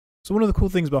So one of the cool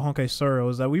things about Honkai Star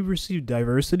is that we've received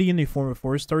diversity in the form of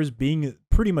 4 stars being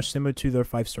pretty much similar to their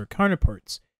 5-star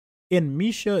counterparts. And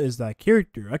Misha is that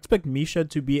character. I expect Misha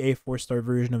to be a 4-star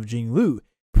version of Jingliu.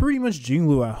 Pretty much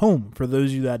Jingliu at home. For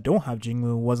those of you that don't have Jingliu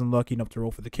and wasn't lucky enough to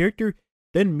roll for the character,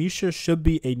 then Misha should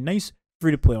be a nice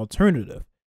free-to-play alternative.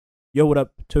 Yo, what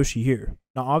up? Toshi here.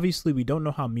 Now, obviously, we don't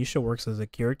know how Misha works as a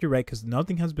character, right? Because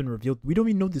nothing has been revealed. We don't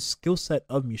even know the skill set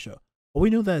of Misha. All we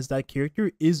know that is that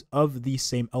character is of the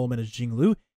same element as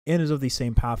Jingliu and is of the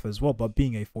same path as well, but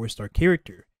being a 4-star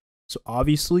character. So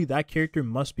obviously, that character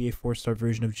must be a 4-star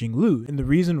version of Jingliu. And the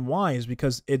reason why is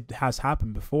because it has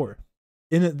happened before.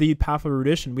 In the Path of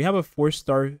Erudition, we have a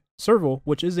 4-star Serval,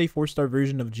 which is a 4-star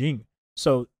version of Jing.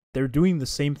 So they're doing the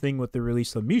same thing with the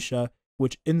release of Misha,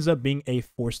 which ends up being a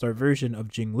 4-star version of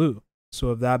Jingliu. So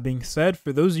with that being said,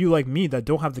 for those of you like me that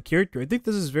don't have the character, I think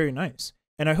this is very nice.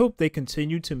 And I hope they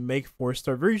continue to make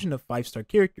 4-star version of 5-star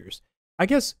characters. I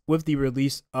guess with the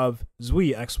release of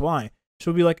Xueyi XY,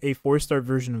 she'll be like a 4-star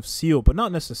version of Seal, but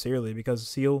not necessarily because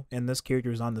Seal and this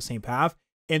character is on the same path.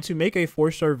 And to make a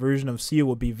 4-star version of Seal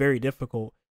would be very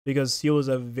difficult because Seal is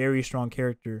a very strong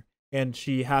character and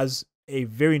she has a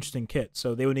very interesting kit.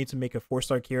 So they would need to make a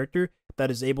 4-star character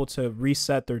that is able to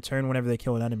reset their turn whenever they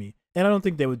kill an enemy. And I don't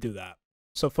think they would do that.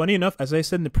 So funny enough, as I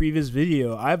said in the previous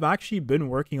video, I've actually been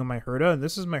working on my Herda, and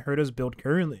this is my Herda's build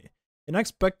currently. And I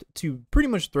expect to pretty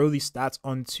much throw these stats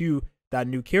onto that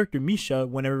new character, Misha,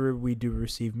 whenever we do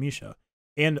receive Misha.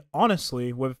 And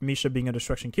honestly, with Misha being a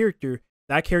destruction character,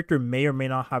 that character may or may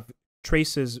not have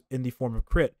traces in the form of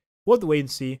crit. We'll have to wait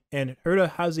and see, and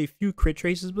Herda has a few crit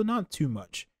traces, but not too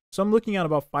much. So I'm looking at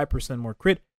about 5% more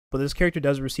crit, but this character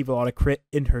does receive a lot of crit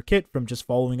in her kit from just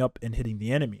following up and hitting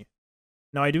the enemy.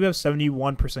 Now, I do have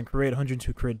 71% crit rate,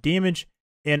 102 crit damage,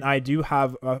 and I do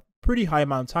have a pretty high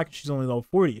amount of attack, and she's only level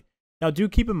 40. Now, do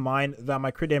keep in mind that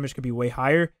my crit damage could be way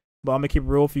higher, but I'm going to keep it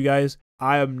real with you guys.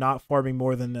 I am not farming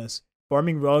more than this.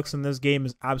 Farming relics in this game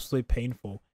is absolutely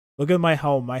painful. Look at my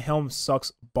helm. My helm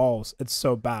sucks balls. It's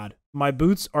so bad. My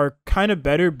boots are kind of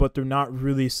better, but they're not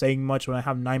really saying much when I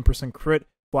have 9% crit,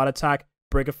 flat attack,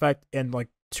 break effect, and like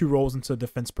 2 rolls into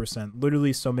defense percent.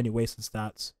 Literally so many wasted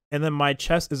stats. And then my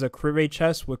chest is a crit rate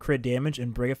chest with crit damage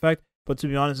and break effect. But to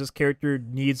be honest, this character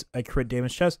needs a crit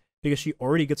damage chest because she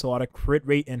already gets a lot of crit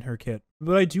rate in her kit.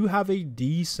 But I do have a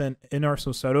decent NR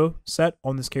Soseto set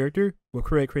on this character with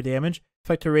crit damage.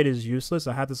 Effector rate is useless.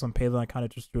 I had this on Payla. I kind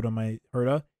of just threw it on my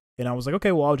Herda. And I was like,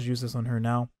 okay, well, I'll just use this on her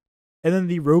now. And then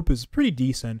the rope is pretty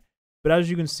decent. But as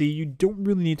you can see, you don't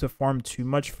really need to farm too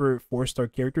much for 4-star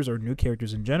characters or new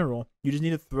characters in general. You just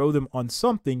need to throw them on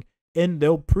something and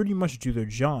they'll pretty much do their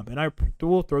job. And I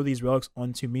will throw these relics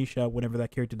onto Misha whenever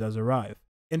that character does arrive.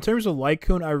 In terms of Light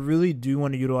Cone, I really do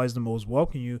want to utilize the Most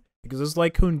Welcome You because this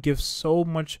Light Cone gives so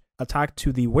much attack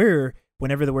to the wearer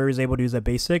whenever the wearer is able to use a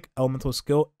basic, elemental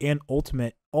skill, and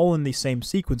ultimate all in the same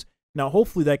sequence. Now,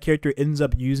 hopefully that character ends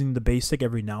up using the basic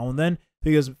every now and then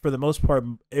because for the most part,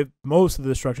 most of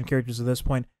the destruction characters at this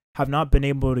point have not been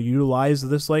able to utilize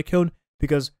this Light Cone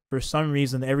because for some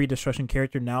reason, every destruction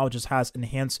character now just has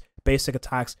enhanced basic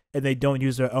attacks and they don't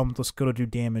use their elemental skill to do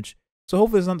damage. So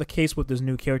hopefully it's not the case with this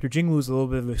new character. Jingliu is a little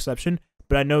bit of an exception,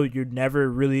 but I know you're never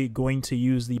really going to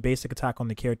use the basic attack on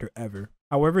the character ever.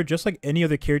 However, just like any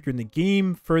other character in the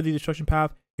game for the destruction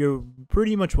path, you're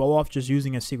pretty much well off just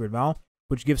using a Secret Vow,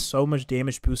 which gives so much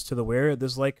damage boost to the wearer.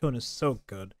 This Light Cone is so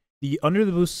good. The Under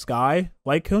the Blue Sky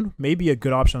Light Cone may be a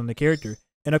good option on the character.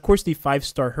 And of course, the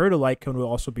 5-star Herda Light Cone will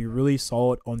also be really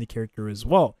solid on the character as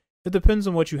well. It depends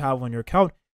on what you have on your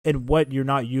account and what you're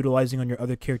not utilizing on your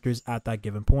other characters at that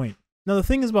given point. Now, the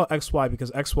thing is about XY, because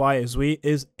XY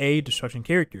is a destruction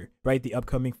character, right? The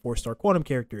upcoming 4-star quantum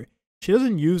character. She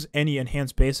doesn't use any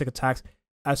enhanced basic attacks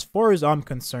as far as I'm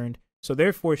concerned. So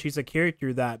therefore, she's a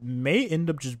character that may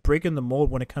end up just breaking the mold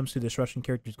when it comes to destruction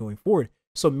characters going forward.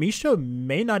 So Misha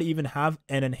may not even have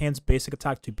an enhanced basic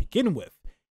attack to begin with.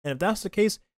 And if that's the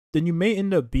case, then you may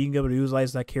end up being able to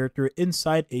utilize that character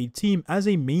inside a team as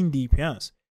a main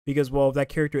DPS. Because, well, if that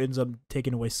character ends up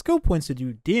taking away skill points to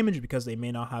do damage because they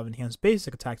may not have enhanced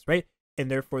basic attacks, right? And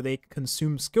therefore they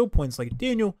consume skill points like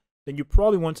Daniel, then you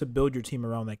probably want to build your team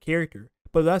around that character.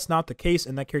 But if that's not the case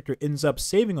and that character ends up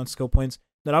saving on skill points,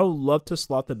 then I would love to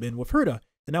slot them in with Herda.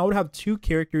 Then I would have 2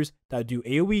 characters that do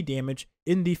AoE damage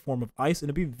in the form of ice, and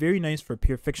it'd be very nice for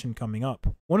Pure Fiction coming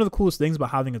up. One of the coolest things about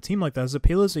having a team like that is that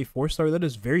Payla is a 4-star that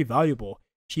is very valuable.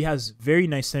 She has very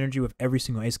nice synergy with every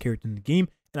single ice character in the game,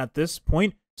 and at this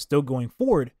point, still going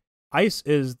forward, ice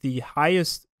is the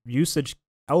highest usage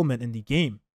element in the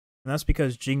game. And that's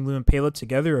because Jingliu and Payla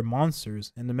together are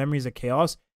monsters, and the Memories of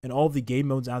Chaos and all of the game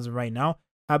modes as of right now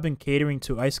have been catering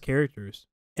to ice characters.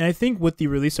 And I think with the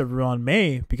release of Ruan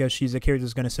Mei, because she's a character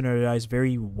that's going to synergize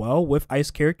very well with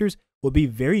ice characters, will be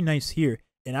very nice here.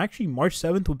 And actually, March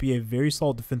 7th would be a very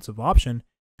solid defensive option,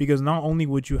 because not only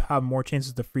would you have more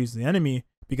chances to freeze the enemy,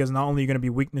 because not only are you going to be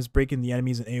weakness breaking the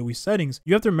enemies in AoE settings,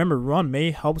 you have to remember Ruan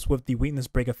Mei helps with the weakness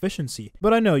break efficiency.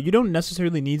 But I know you don't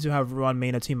necessarily need to have Ruan Mei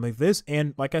in a team like this,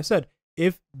 and like I said,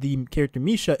 if the character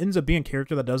Misha ends up being a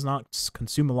character that does not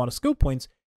consume a lot of skill points,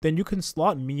 then you can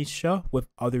slot Misha with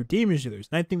other damage dealers.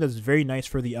 And I think that's very nice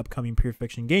for the upcoming Pure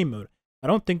Fiction game mode. I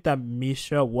don't think that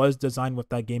Misha was designed with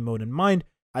that game mode in mind.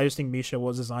 I just think Misha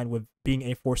was designed with being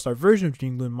a 4-star version of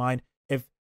jingliu in mind. If,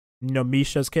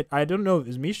 Misha's kit, I don't know,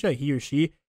 is Misha he or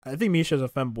she? I think Misha's a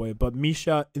femboy, but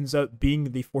Misha ends up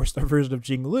being the 4-star version of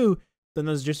jingliu, then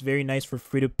that's just very nice for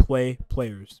free-to-play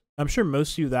players. I'm sure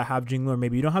most of you that have jingliu, or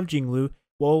maybe you don't have jingliu,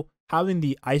 well, having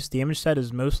the ice damage set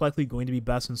is most likely going to be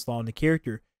best installed on the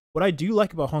character. What I do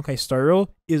like about Honkai Star Rail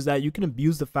is that you can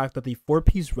abuse the fact that the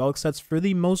 4-piece relic sets, for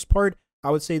the most part, I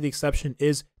would say the exception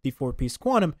is the 4-piece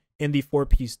quantum, and the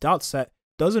 4-piece dot set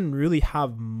doesn't really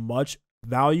have much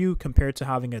value compared to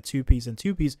having a 2-piece and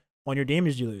 2-piece on your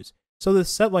damage dealers. So the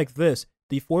set like this,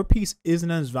 the 4-piece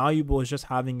isn't as valuable as just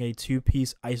having a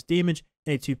 2-piece ice damage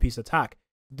and a 2-piece attack.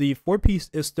 The 4-piece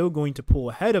is still going to pull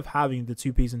ahead of having the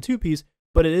 2-piece and 2-piece,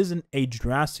 but it isn't a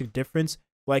drastic difference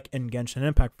like in Genshin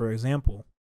Impact, for example.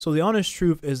 So the honest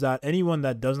truth is that anyone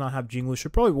that does not have jingliu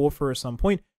should probably roll for at some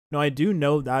point. Now, I do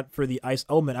know that for the ice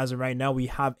element, as of right now, we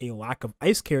have a lack of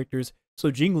ice characters.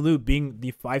 So jingliu being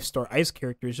the 5-star ice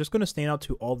character is just going to stand out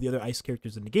to all the other ice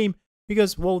characters in the game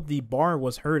because, well, the bar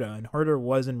was Herta, and Herta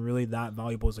wasn't really that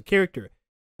valuable as a character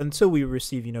until we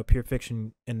receive, Pure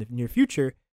Fiction in the near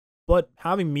future. But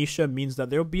having Misha means that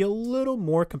there will be a little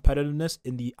more competitiveness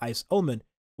in the ice element,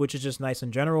 which is just nice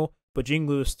in general. But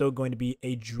jingliu is still going to be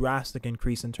a drastic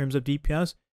increase in terms of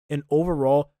DPS and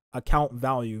overall account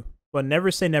value. But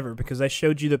never say never, because I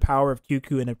showed you the power of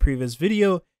QQ in a previous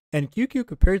video, and QQ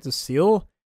compared to Seal,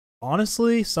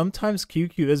 honestly, sometimes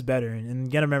QQ is better. And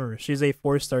again, remember, she's a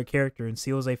 4-star character and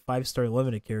Seal is a 5-star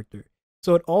limited character.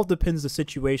 So it all depends the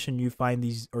situation you find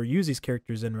these, or use these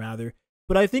characters in rather.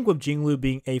 But I think with jingliu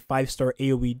being a 5-star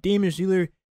AoE damage dealer,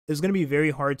 it's going to be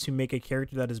very hard to make a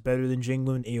character that is better than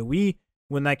jingliu in AoE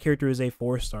when that character is a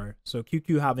 4-star. So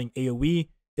QQ having AoE,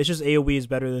 it's just AoE is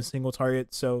better than single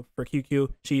target. So for QQ,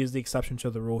 she is the exception to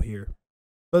the rule here.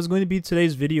 That's going to be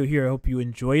today's video here. I hope you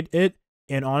enjoyed it.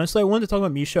 And honestly, I wanted to talk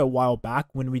about Misha a while back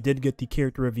when we did get the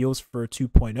character reveals for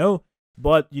 2.0.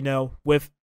 But,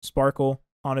 with Sparkle,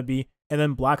 Hanabi, and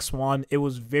then Black Swan, it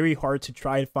was very hard to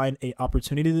try and find an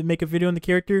opportunity to make a video on the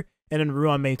character. And then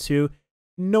Ruan Mei 2,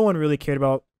 no one really cared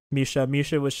about Misha.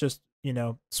 Misha was just,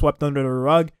 swept under the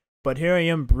rug. But here I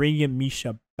am bringing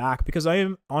Misha back because I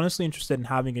am honestly interested in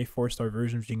having a 4-star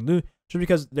version of jingliu, just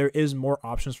because there is more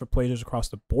options for players across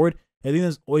the board. I think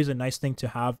that's always a nice thing to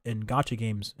have in gacha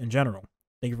games in general.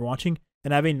 Thank you for watching,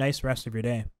 and have a nice rest of your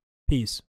day. Peace.